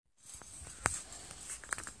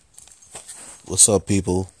What's up,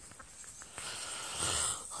 people?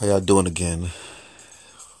 How y'all doing again?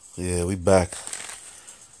 Yeah, we back.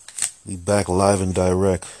 We back live and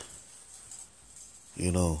direct.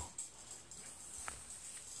 You know,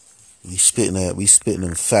 we spitting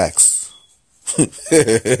them facts.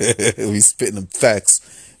 We spitting them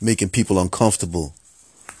facts, making people uncomfortable.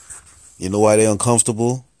 You know why they're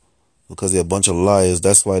uncomfortable? Because they're a bunch of liars.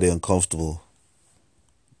 That's why they're uncomfortable.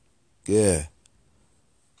 Yeah.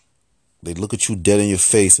 They look at you dead in your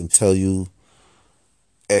face and tell you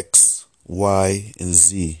X, Y, and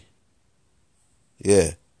Z.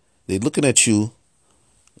 Yeah. They're looking at you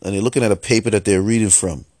and they're looking at a paper that they're reading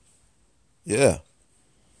from. Yeah.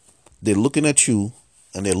 They're looking at you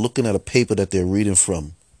and they're looking at a paper that they're reading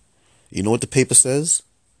from. You know what the paper says?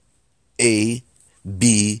 A,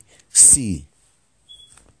 B, C.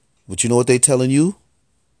 But you know what they're telling you?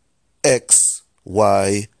 X,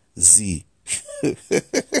 Y, Z.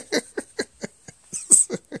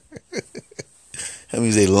 That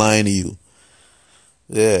means they lying to you.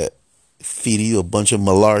 Yeah. Feeding you a bunch of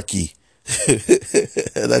malarkey.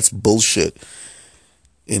 That's bullshit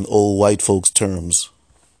in old white folks' terms.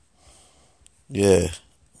 Yeah.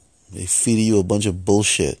 They feeding you a bunch of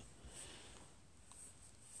bullshit.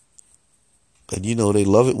 And you know they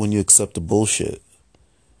love it when you accept the bullshit.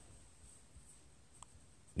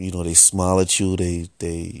 You know, they smile at you, they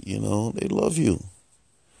love you.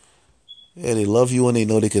 Yeah, they love you and they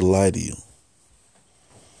know they can lie to you.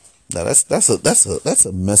 Now that's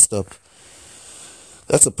a messed up.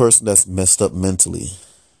 That's a person that's messed up mentally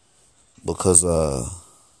because the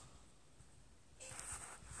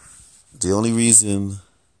only reason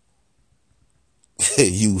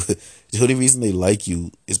the only reason they like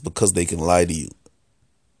you is because they can lie to you.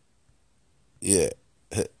 Yeah.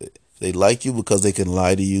 They like you because they can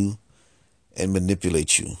lie to you and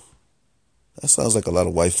manipulate you. That sounds like a lot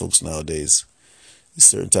of white folks nowadays. There's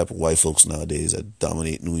certain type of white folks nowadays that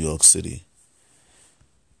dominate New York City.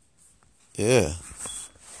 Yeah.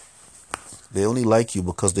 They only like you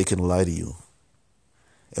because they can lie to you.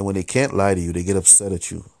 And when they can't lie to you, they get upset at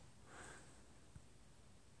you.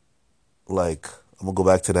 Like, I'm going to go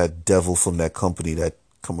back to that devil from that company, that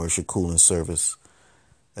commercial cooling service.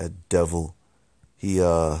 That devil.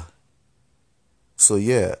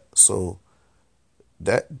 So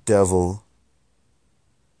that devil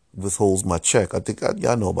withholds my check. I think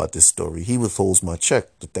y'all know about this story. He withholds my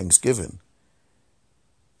check to Thanksgiving.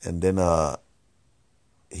 And then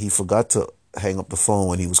he forgot to hang up the phone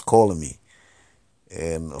when he was calling me.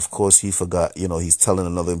 And of course he forgot, he's telling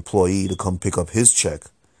another employee to come pick up his check.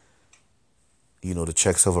 The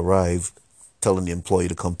checks have arrived, telling the employee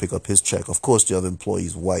to come pick up his check. Of course the other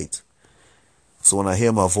employee's white. So when I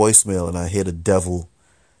hear my voicemail and I hear the devil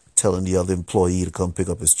telling the other employee to come pick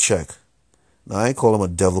up his check. Now I ain't call him a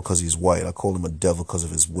devil because he's white. I call him a devil because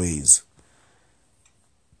of his ways.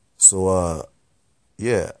 So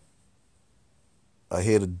yeah. I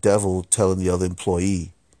hear the devil telling the other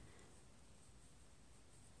employee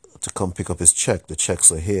to come pick up his check. The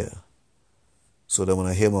checks are here. So then when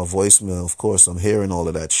I hear my voicemail, of course, I'm hearing all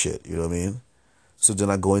of that shit. You know what I mean? So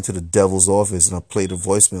then I go into the devil's office and I play the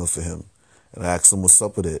voicemail for him. And I ask him what's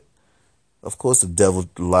up with it. Of course, the devil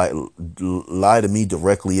lied to me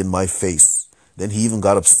directly in my face. Then he even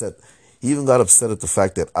got upset. He even got upset at the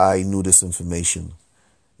fact that I knew this information.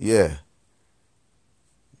 Yeah.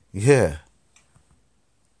 Yeah.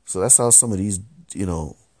 So that's how some of these,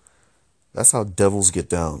 that's how devils get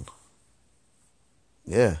down.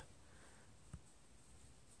 Yeah.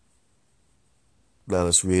 Now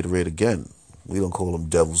let's reiterate again. We don't call them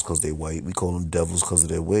devils because they're white. We call them devils because of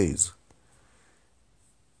their ways.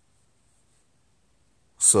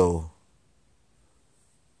 So,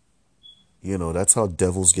 that's how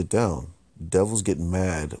devils get down. Devils get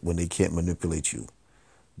mad when they can't manipulate you.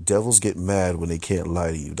 Devils get mad when they can't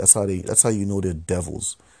lie to you. That's how you know they're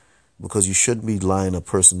devils. Because you shouldn't be lying to a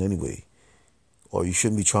person anyway. Or you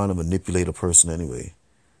shouldn't be trying to manipulate a person anyway.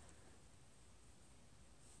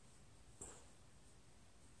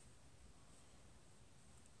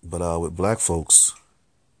 But with black folks,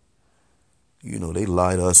 they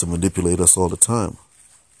lie to us and manipulate us all the time.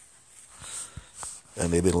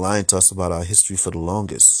 And they've been lying to us about our history for the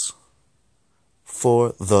longest.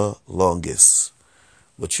 For the longest.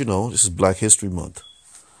 But this is Black History Month.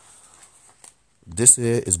 This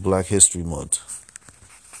here is Black History Month.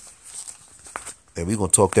 And we're gonna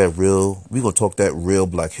talk that real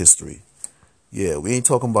black history. Yeah, we ain't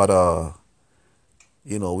talking about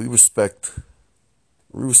we respect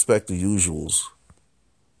the usuals.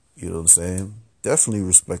 You know what I'm saying? Definitely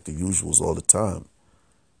respect the usuals all the time.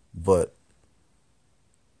 But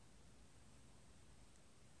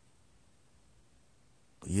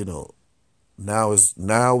you know, now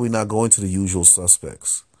we're not going to the usual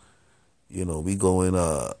suspects. We going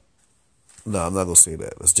no, I'm not gonna say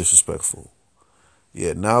that. That's disrespectful.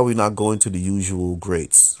 Yeah, now we're not going to the usual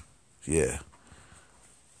greats. Yeah.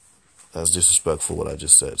 That's disrespectful what I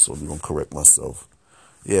just said, so we're gonna correct myself.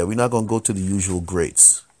 Yeah, we're not gonna go to the usual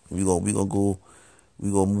greats. We gonna go we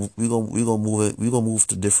gonna move it, we gonna move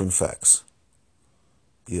to different facts.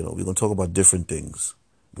 We're gonna talk about different things.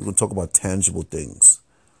 We're gonna talk about tangible things.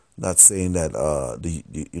 Not saying that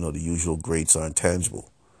the usual greats are intangible.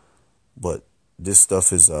 But this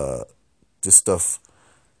stuff is this stuff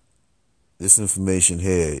this information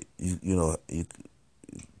here, you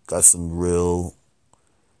got some real,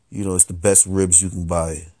 it's the best ribs you can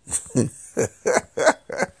buy.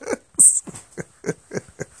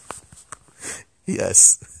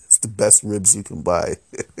 Yes, it's the best ribs you can buy.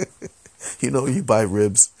 You buy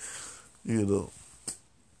ribs, you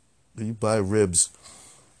buy ribs,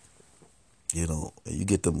 and you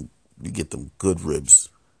get them good ribs.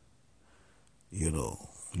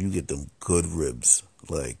 You get them good ribs.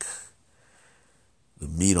 Like the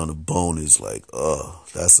meat on the bone is like,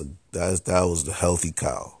 that was the healthy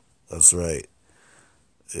cow. That's right.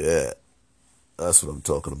 Yeah, that's what I'm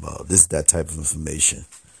talking about. This is that type of information.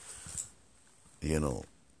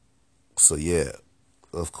 So yeah,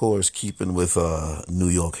 of course, keeping with New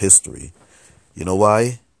York history. You know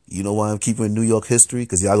why? You know why I'm keeping New York history?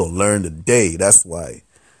 Because y'all gonna learn today. That's why.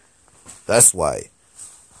 That's why.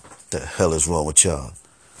 The hell is wrong with y'all?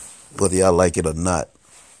 Whether y'all like it or not,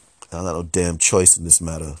 I got no damn choice in this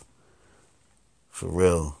matter. For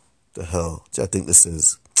real. The hell? What y'all think this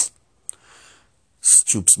is?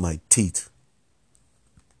 Stoops my teeth.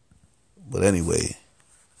 But anyway,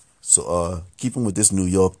 so keeping with this New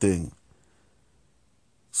York thing.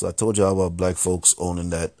 So I told y'all about black folks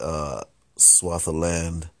owning that swath of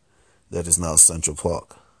land that is now Central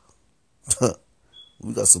Park.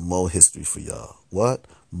 We got some more history for y'all. What?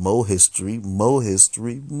 More history, more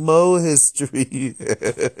history, more history.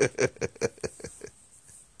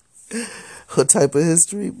 What type of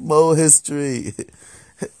history? More history.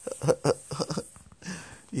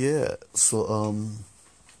 Yeah. So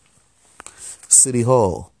City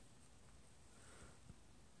Hall.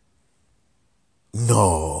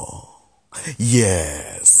 No.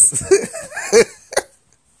 Yes.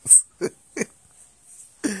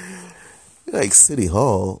 Like City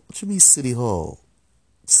Hall? What you mean City Hall?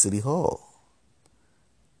 City Hall.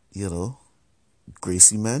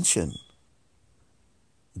 Gracie Mansion.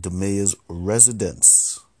 The mayor's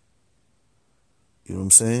residence. You know what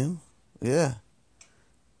I'm saying? Yeah.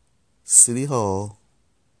 City Hall,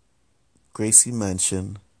 Gracie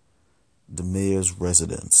Mansion, the mayor's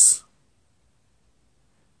residence.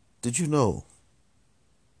 Did you know?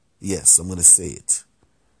 Yes, I'm going to say it.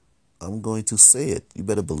 I'm going to say it. You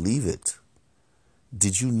better believe it.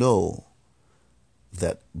 Did you know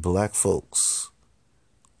that black folks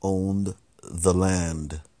owned the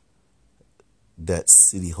land that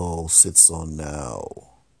City Hall sits on now?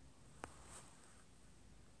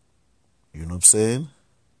 You know what I'm saying?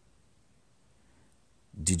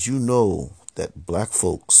 Did you know that black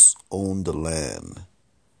folks own the land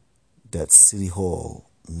that City Hall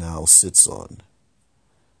now sits on?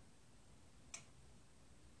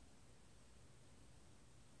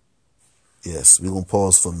 Yes, we're going to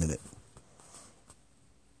pause for a minute.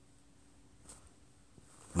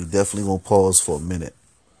 We definitely going to pause for a minute.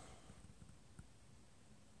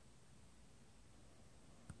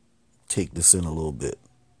 Take this in a little bit.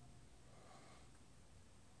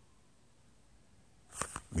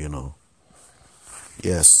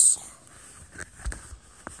 Yes,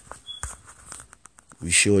 we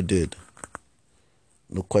sure did.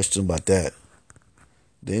 No question about that.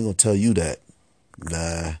 They ain't going to tell you that.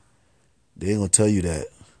 Nah, they ain't going to tell you that.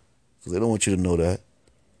 Because they don't want you to know that.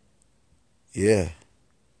 Yeah.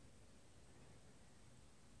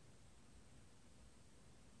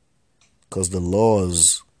 Because the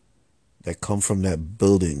laws that come from that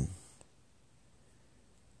building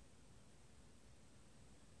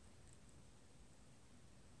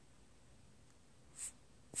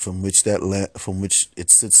from which it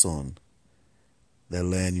sits on, that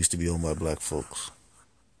land used to be owned by black folks.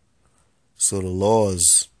 So the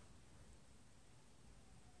laws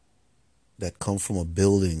that come from a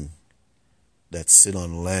building that sit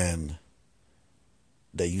on land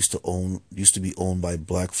that used to be owned by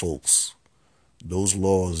black folks, those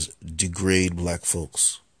laws degrade black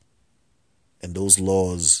folks. And those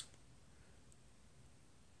laws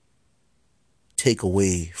take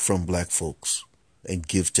away from black folks and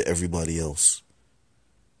give to everybody else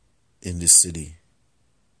in this city.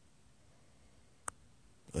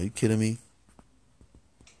 Are you kidding me?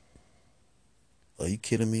 Are you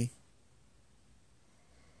kidding me?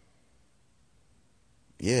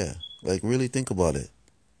 Yeah, like really think about it.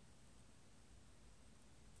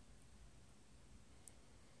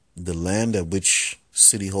 The land at which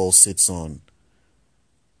City Hall sits on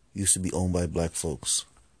used to be owned by black folks.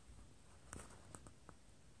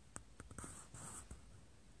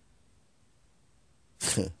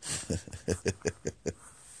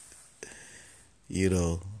 You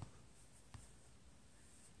know,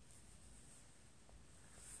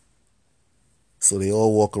 so they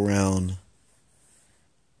all walk around.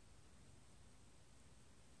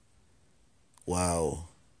 Wow.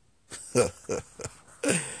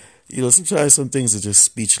 Sometimes some things are just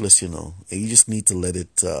speechless, and you just need to let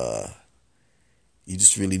it, you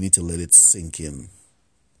just really need to let it sink in.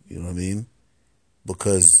 You know what I mean?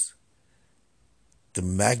 Because the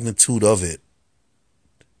magnitude of it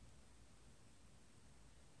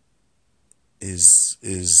is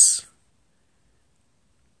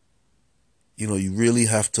you really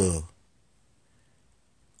have to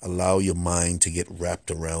allow your mind to get wrapped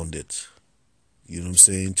around it. You know what I'm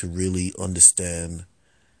saying? To really understand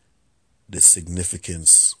the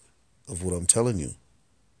significance of what I'm telling you.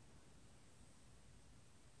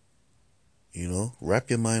 Wrap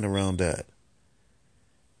your mind around that.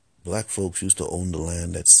 Black folks used to own the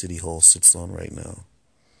land that City Hall sits on right now.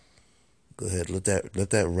 Go ahead, let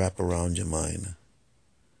that wrap around your mind.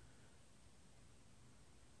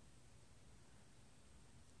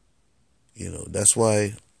 That's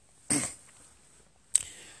why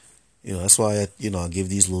I give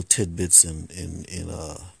these little tidbits in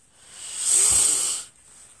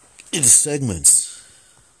segments.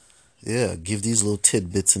 Yeah, give these little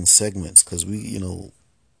tidbits in segments because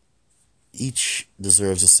each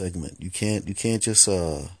deserves a segment. You can't just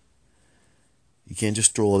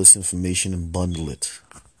throw all this information and bundle it.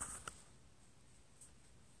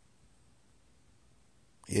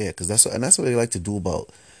 Yeah, because that's what they like to do about.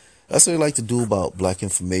 That's what they like to do about black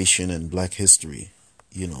information and black history.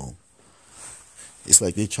 It's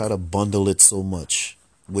like they try to bundle it so much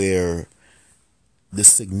where the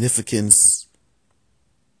significance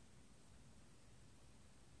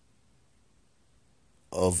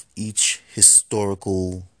of each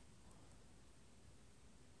historical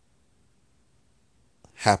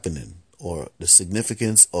happening or the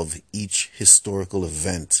significance of each historical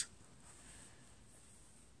event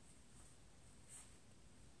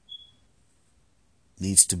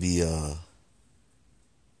needs to be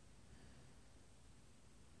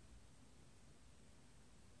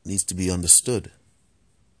understood.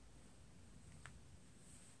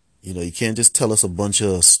 You can't just tell us a bunch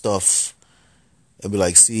of stuff and be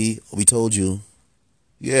like, see, we told you.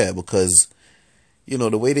 Yeah, because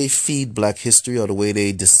the way they feed black history or the way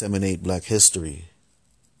they disseminate black history,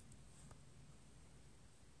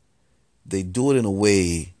 they do it in a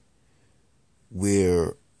way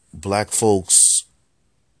where black folks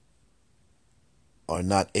are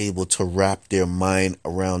not able to wrap their mind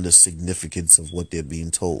around the significance of what they're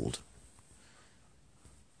being told.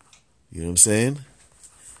 You know what I'm saying?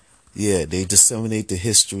 Yeah, they disseminate the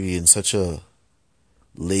history in such a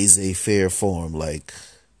laissez-faire form, like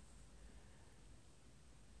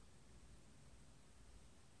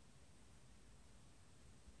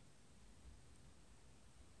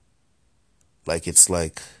it's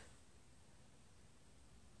like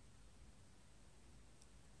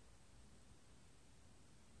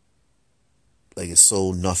it's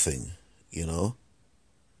so nothing,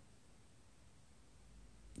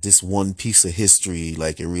 this one piece of history,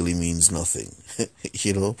 like it really means nothing,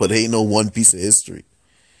 but ain't no one piece of history.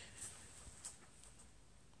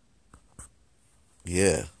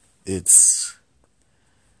 Yeah, it's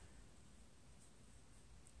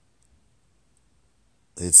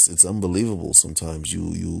unbelievable sometimes.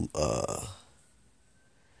 Don't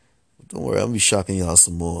worry, I'll be shocking y'all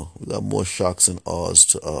some more. We got more shocks and awes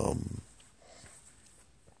to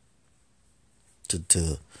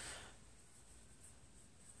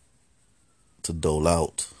dole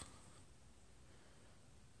out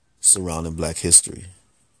surrounding black history.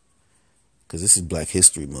 Because this is Black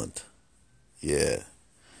History Month. Yeah.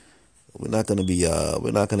 We're not gonna be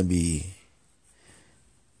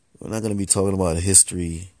talking about a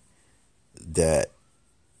history that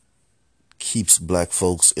keeps black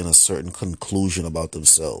folks in a certain conclusion about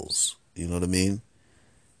themselves. You know what I mean?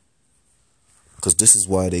 Because this is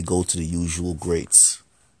why they go to the usual greats.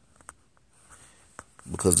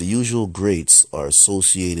 Because the usual greats are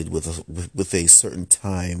associated with a certain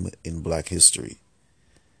time in black history.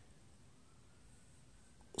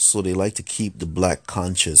 So they like to keep the black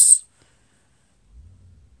conscious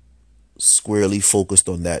squarely focused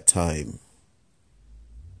on that time.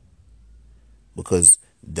 because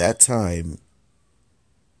that time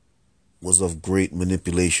was of great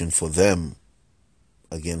manipulation for them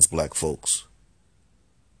against black folks.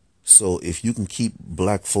 So if you can keep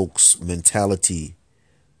black folks' mentality,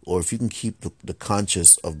 or if you can keep the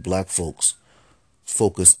conscience of black folks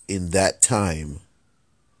focused in that time,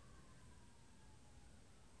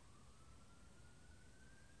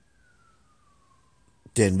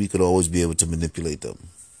 then we could always be able to manipulate them.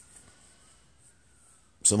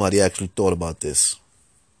 Somebody actually thought about this.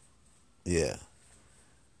 Yeah.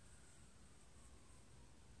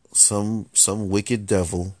 Some wicked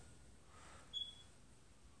devil.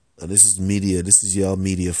 And this is media. This is y'all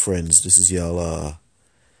media friends. This is y'all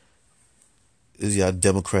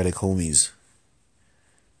Democratic homies.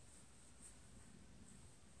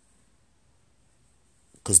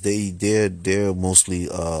 Cause they're mostly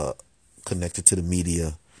connected to the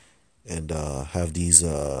media and have these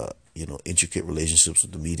intricate relationships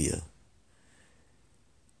with the media.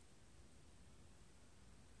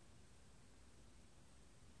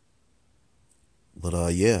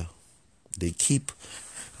 But yeah, they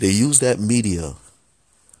use that media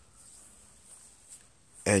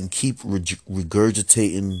and keep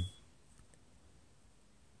regurgitating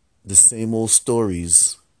the same old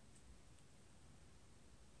stories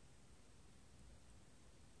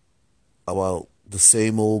about the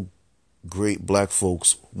same old great black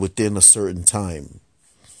folks within a certain time.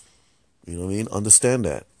 You know what I mean? Understand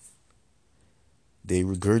that. They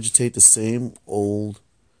regurgitate the same old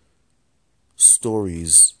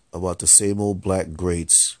stories about the same old black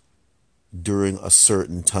greats during a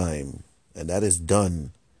certain time. And that is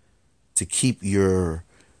done to keep your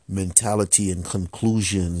mentality and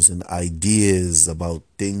conclusions and ideas about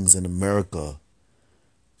things in America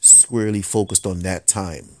squarely focused on that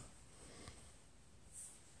time.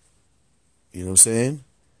 You know what I'm saying?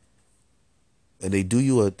 And they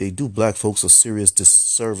do black folks a serious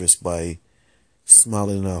disservice by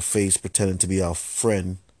smiling in our face, pretending to be our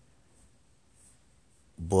friend,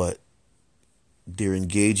 but they're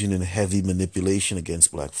engaging in heavy manipulation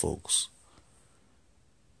against black folks.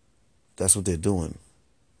 That's what they're doing.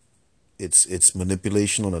 It's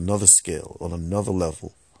manipulation on another scale, on another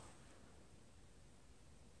level.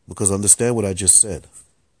 Because understand what I just said.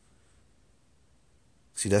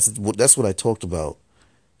 See, that's what I talked about.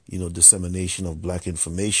 Dissemination of black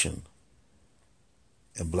information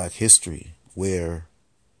and black history, where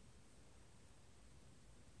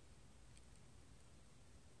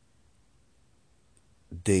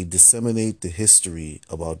they disseminate the history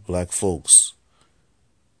about black folks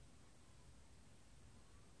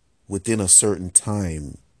within a certain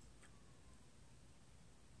time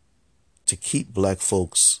to keep black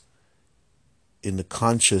folks in the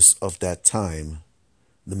conscious of that time,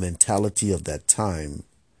 the mentality of that time,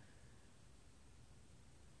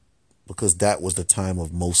 because that was the time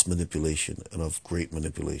of most manipulation and of great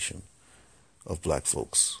manipulation of black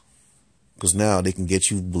folks. Because now they can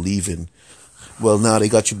get you believing, now they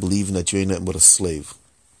got you believing that you ain't nothing but a slave.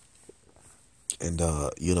 And,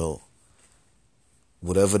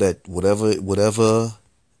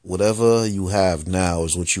 whatever you have now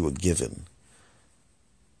is what you were given.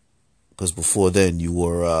 Because before then you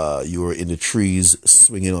were in the trees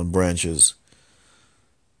swinging on branches.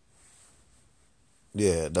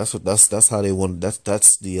 Yeah, that's how they want.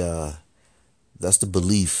 That's the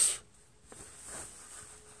belief,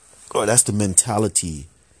 or that's the mentality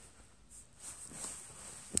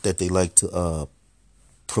that they like to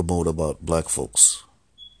promote about black folks.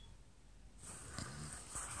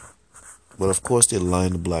 But of course, they're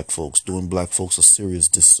lying to black folks, doing black folks a serious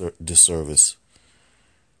disservice.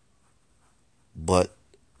 But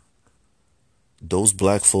those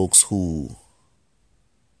black folks who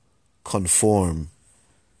conform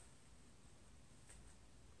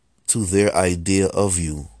to their idea of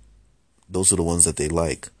you, those are the ones that they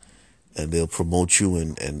like. And they'll promote you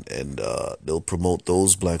and they'll promote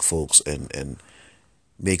those black folks and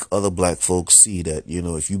make other black folks see that,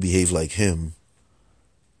 if you behave like him,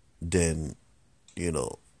 then, you're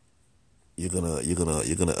gonna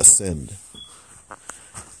ascend.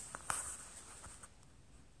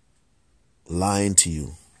 Lying to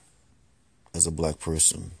you as a black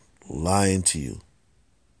person, lying to you,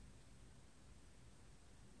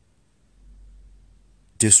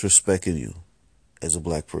 disrespecting you as a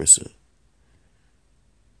black person.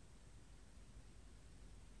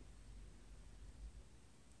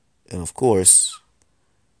 And of course,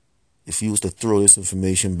 if you was to throw this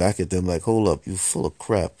information back at them like, hold up, you full of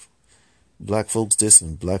crap, black folks this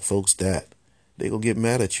and black folks that, they gonna get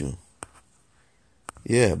mad at you.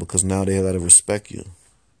 Yeah, because now they gotta respect you.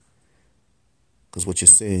 Because what you're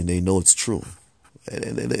saying, they know it's true.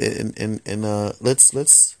 And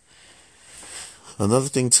let's another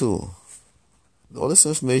thing too. All this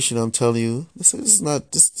information I'm telling you, this is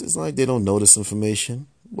not this. It's not like they don't know this information.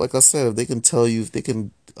 Like I said, if they can tell you, if they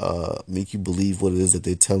can make you believe what it is that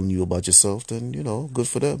they're telling you about yourself, then good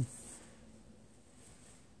for them.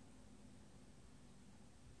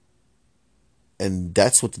 And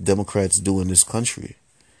that's what the Democrats do in this country.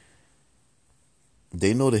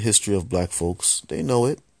 They know the history of black folks. They know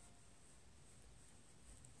it.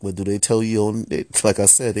 But do they tell you your own? Like I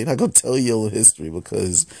said, they're not gonna tell you your own history,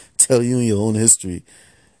 because tell you your own history,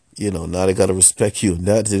 now they gotta respect you, and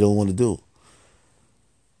that they don't want to do.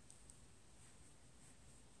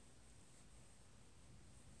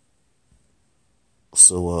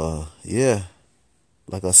 So yeah,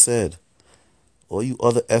 like I said, all you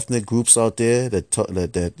other ethnic groups out there that talk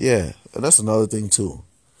that yeah, and that's another thing too.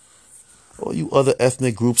 All you other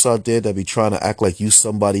ethnic groups out there that be trying to act like you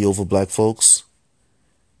somebody over black folks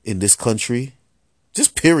in this country,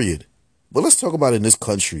 just period. But let's talk about in this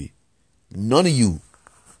country. None of you,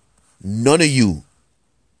 none of you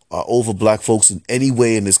are over black folks in any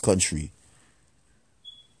way in this country.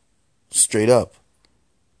 Straight up.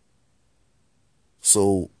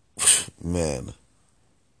 So, man.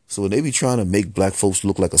 So when they be trying to make black folks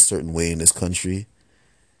look like a certain way in this country,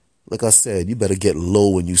 like I said, you better get low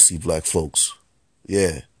when you see black folks.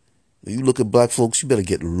 Yeah. When you look at black folks, you better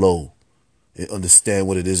get low and understand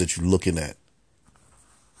what it is that you're looking at.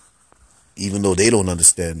 Even though they don't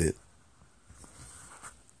understand it.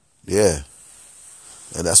 Yeah.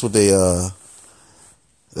 And that's what they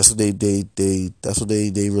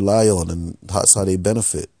rely on, and that's how they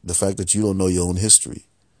benefit. The fact that you don't know your own history.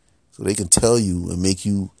 So they can tell you and make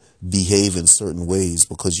you behave in certain ways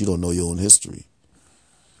because you don't know your own history.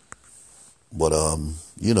 But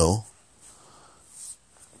we're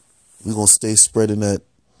gonna stay spreading that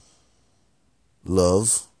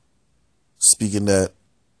love, speaking that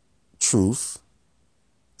truth,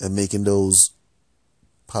 and making those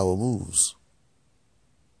power moves.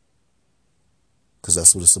 Because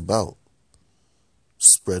that's what it's about.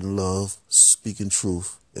 Spreading love, speaking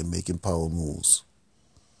truth, and making power moves.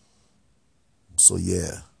 So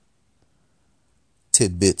yeah.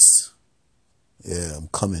 Tidbits. Yeah, I'm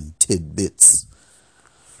coming. Tidbits.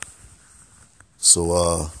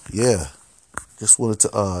 So yeah. Just wanted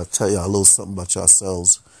to tell y'all a little something about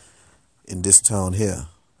yourselves in this town here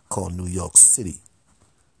called New York City.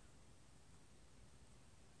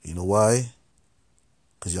 You know why?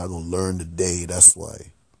 Because y'all gonna learn today, that's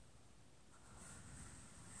why.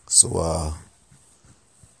 So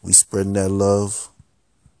we spreading that love,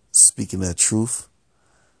 speaking that truth,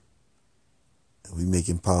 and we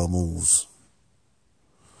making power moves.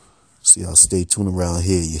 So y'all stay tuned around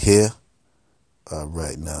here. You hear? All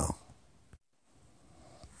right now.